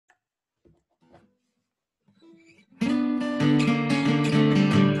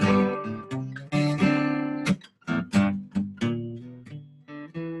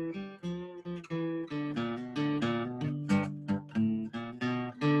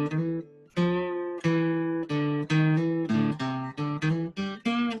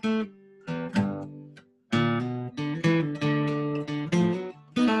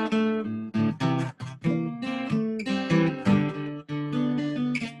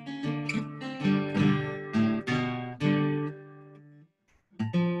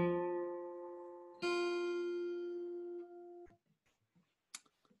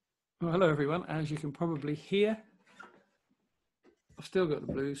Well, hello everyone. As you can probably hear, I've still got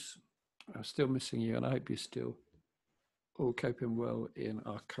the blues. I'm still missing you, and I hope you're still all coping well in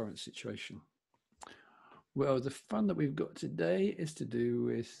our current situation. Well, the fun that we've got today is to do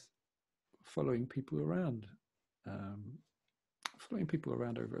with following people around. Following people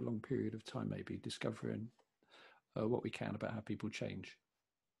around over a long period of time, maybe discovering what we can about how people change.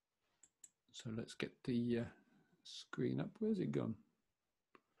 So let's get the screen up. Where's it gone?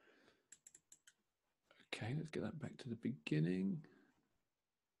 Okay, let's get that back to the beginning.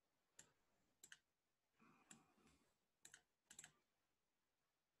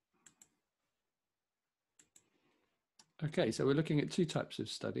 Okay, so we're looking at two types of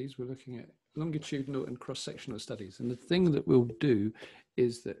studies. We're looking at longitudinal and cross-sectional studies. And the thing that we'll do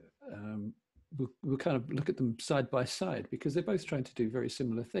is that we'll kind of look at them side by side, because they're both trying to do very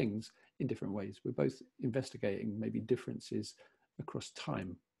similar things in different ways. We're both investigating maybe differences across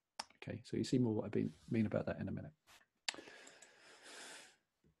time. Okay, so you see more what I mean about that in a minute.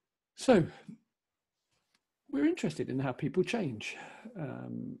 So we're interested in how people change.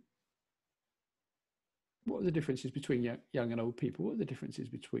 What are the differences between young and old people? What are the differences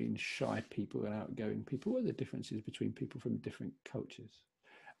between shy people and outgoing people? What are the differences between people from different cultures?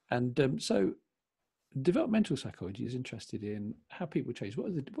 And so developmental psychology is interested in how people change. What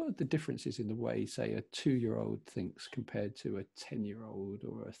are the differences in the way, say, a 2-year-old thinks compared to a 10-year-old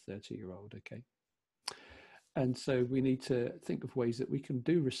or a 30-year-old, okay? And so we need to think of ways that we can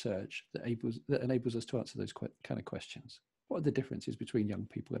do research that enables us to answer those kind of questions. What are the differences between young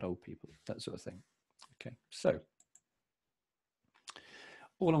people and old people? That sort of thing. Okay, so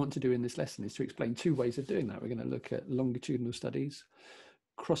all I want to do in this lesson is to explain two ways of doing that. We're going to look at longitudinal studies,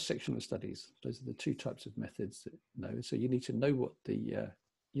 cross-sectional studies. Those are the two types of methods that know. So you need to know what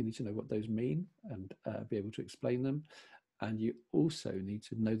those mean and be able to explain them. And you also need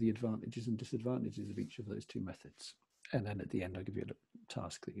to know the advantages and disadvantages of each of those two methods. And then at the end, I'll give you a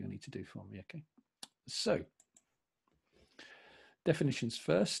task that you'll need to do for me. Okay. So definitions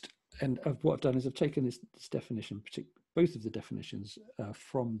first. And what I've done is I've taken this definition, both of the definitions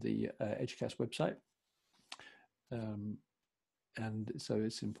from the Eduqas website. And so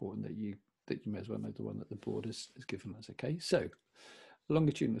it's important that you may as well know the one that the board has given us. Okay, so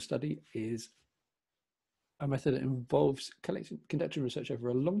longitudinal study is a method that involves conducting research over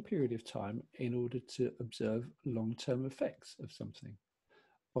a long period of time in order to observe long-term effects of something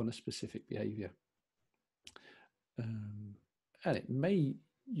on a specific behavior. And it may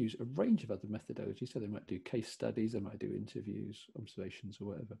use a range of other methodologies. So they might do case studies, they might do interviews, observations, or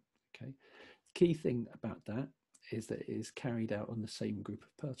whatever. Okay. The key thing about that is that it is carried out on the same group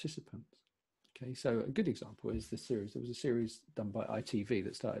of participants. Okay. So a good example is the series. There was a series done by ITV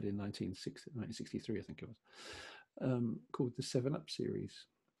that started in 1963, I think it was, called the 7-Up series.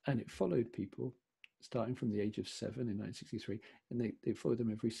 And it followed people starting from the age of 7 in 1963, and they followed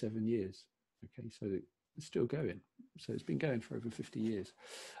them every 7 years. Okay. So it's still going. So it's been going for over 50 years.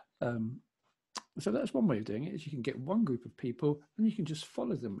 So that's one way of doing it, is you can get one group of people and you can just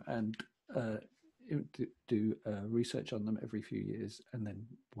follow them and do research on them every few years and then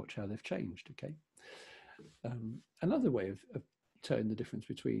watch how they've changed. Okay. Another way of telling the difference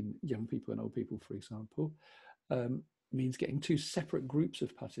between young people and old people, for example, means getting two separate groups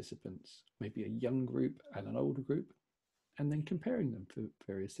of participants, maybe a young group and an older group, and then comparing them for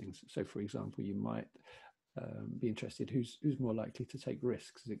various things. So, for example, you might be interested who's more likely to take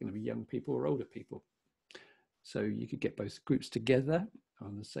risks. Is it going to be young people or older people? So you could get both groups together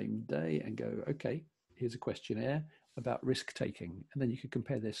on the same day and go, okay, here's a questionnaire about risk taking, and then you could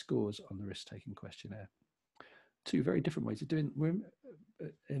compare their scores on the risk taking questionnaire. Two very different ways of doing. We're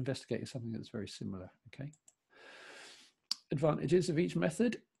investigating something that's very similar. Okay. Advantages of each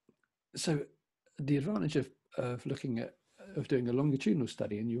method. So the advantage of looking at doing a longitudinal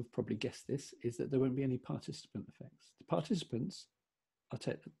study, and you'll probably guess this, is that there won't be any participant effects. The participants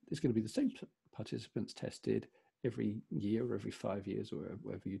it's going to be the same participants tested every year or every 5 years or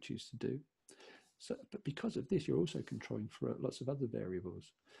whatever you choose to do. So, but because of this, you're also controlling for lots of other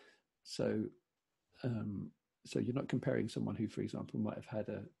variables. So So you're not comparing someone who, for example, might have had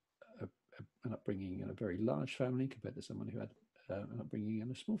an upbringing in a very large family compared to someone who had an upbringing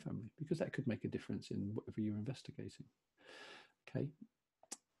in a small family, because that could make a difference in whatever you're investigating. Okay,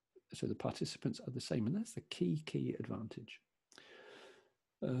 so the participants are the same, and that's the key advantage.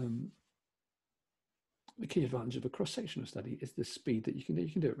 The key advantage of a cross-sectional study is the speed that you can do.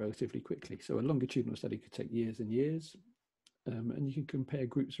 You can do it relatively quickly. So a longitudinal study could take years and years, and you can compare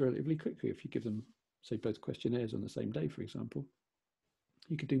groups relatively quickly if you give them, say, both questionnaires on the same day, for example.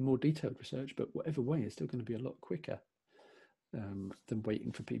 You could do more detailed research, but whatever way, it's still going to be a lot quicker than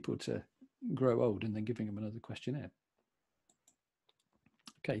waiting for people to grow old and then giving them another questionnaire.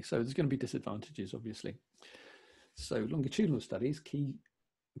 Okay, so there's going to be disadvantages, obviously. So longitudinal studies,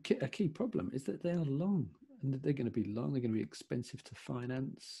 a key problem is that they are long, and they're going to be long. They're going to be expensive to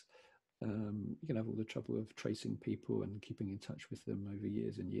finance. You can have all the trouble of tracing people and keeping in touch with them over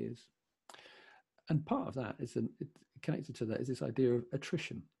years and years. And part of that is connected to that is this idea of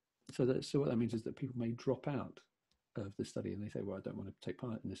attrition. So what that means is that people may drop out of the study and they say, well, I don't want to take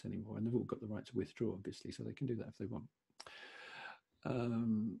part in this anymore. And they've all got the right to withdraw, obviously, so they can do that if they want.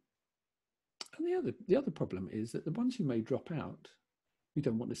 And the other problem is that the ones who may drop out, we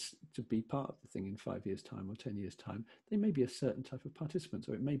don't want this to be part of the thing in 5 years' time or 10 years' time. They may be a certain type of participant.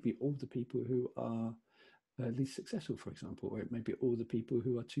 So it may be all the people who are least successful, for example, or it may be all the people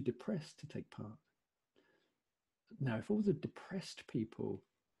who are too depressed to take part. Now, if all the depressed people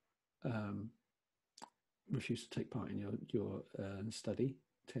refuse to take part in your study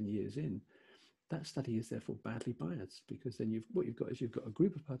 10 years in, that study is therefore badly biased, because then what you've got is you've got a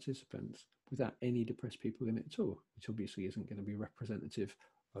group of participants without any depressed people in it at all, which obviously isn't going to be representative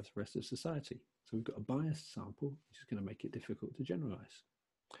of the rest of society. So we've got a biased sample, which is going to make it difficult to generalize.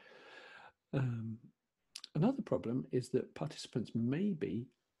 Another problem is that participants may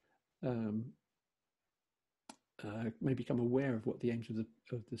become aware of what the aims of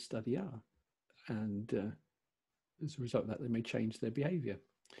the study are, and as a result of that, they may change their behavior.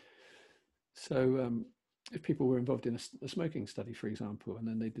 So if people were involved in a smoking study, for example, and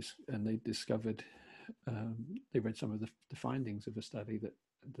then they discovered, they read some of the findings of a study that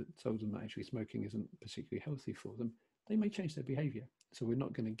told them that actually smoking isn't particularly healthy for them, they may change their behavior. So we're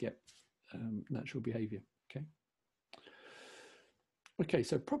not going to get natural behavior. Okay,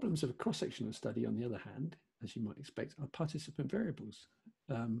 so problems of a cross-sectional study, on the other hand, as you might expect, are participant variables.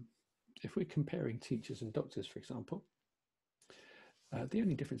 If we're comparing teachers and doctors, for example, the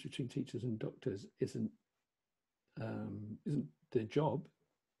only difference between teachers and doctors isn't their job,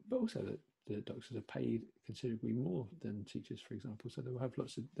 but also that the doctors are paid considerably more than teachers, for example. So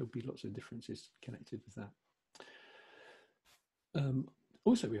there'll be lots of differences connected with that.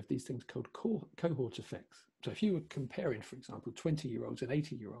 Also, we have these things called cohort effects. So if you were comparing, for example, 20-year-olds and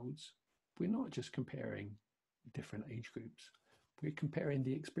 80-year-olds, we're not just comparing different age groups. We're comparing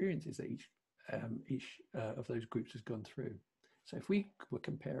the experiences that each of those groups has gone through. So if we were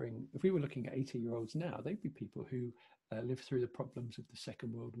looking at 80-year-olds now, they'd be people who lived through the problems of the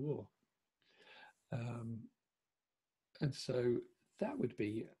Second World War. And so that would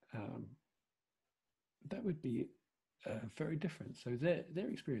be very different. So their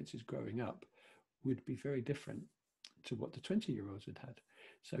experiences growing up would be very different to what the 20-year-olds had.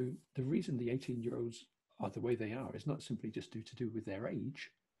 So the reason the 18-year-olds are the way they are is not simply just to do with their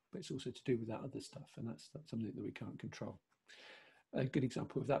age, but it's also to do with that other stuff, and that's something that we can't control. A good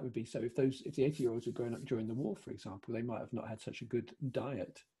example of that would be, so if the 80-year-olds were growing up during the war, for example, they might have not had such a good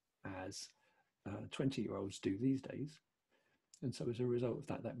diet as 20-year-olds do these days. And so as a result of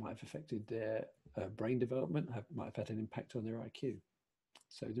that, that might have affected their brain development, might have had an impact on their IQ.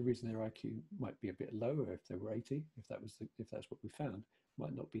 So the reason their IQ might be a bit lower if they were 80, if that's what we found,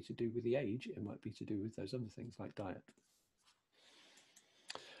 might not be to do with the age, it might be to do with those other things like diet.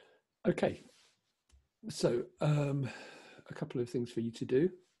 Okay, so a couple of things for you to do.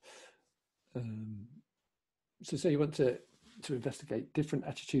 So say you want to investigate different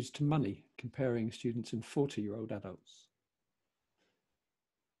attitudes to money, comparing students and 40-year-old adults.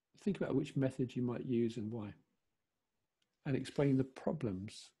 Think about which method you might use and why, and explain the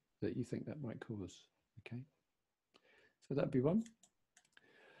problems that you think that might cause. Okay, so that'd be one.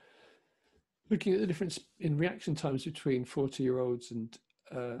 Looking at the difference in reaction times between 40-year-olds and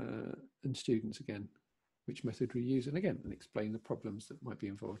students again, which method we use, and again, and explain the problems that might be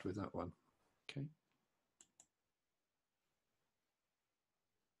involved with that one. Okay.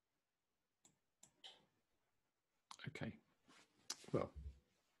 Okay. Well,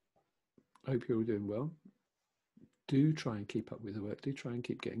 I hope you're all doing well. Do try and keep up with the work. Do try and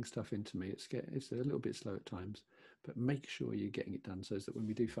keep getting stuff into me. It's a little bit slow at times, but make sure you're getting it done so that when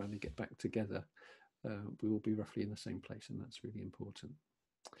we do finally get back together, we will be roughly in the same place, and that's really important.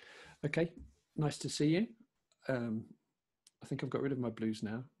 Okay, nice to see you. I think I've got rid of my blues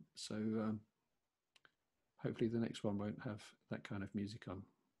now, so hopefully the next one won't have that kind of music on,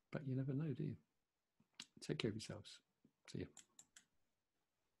 but you never know, do you? Take care of yourselves. See you.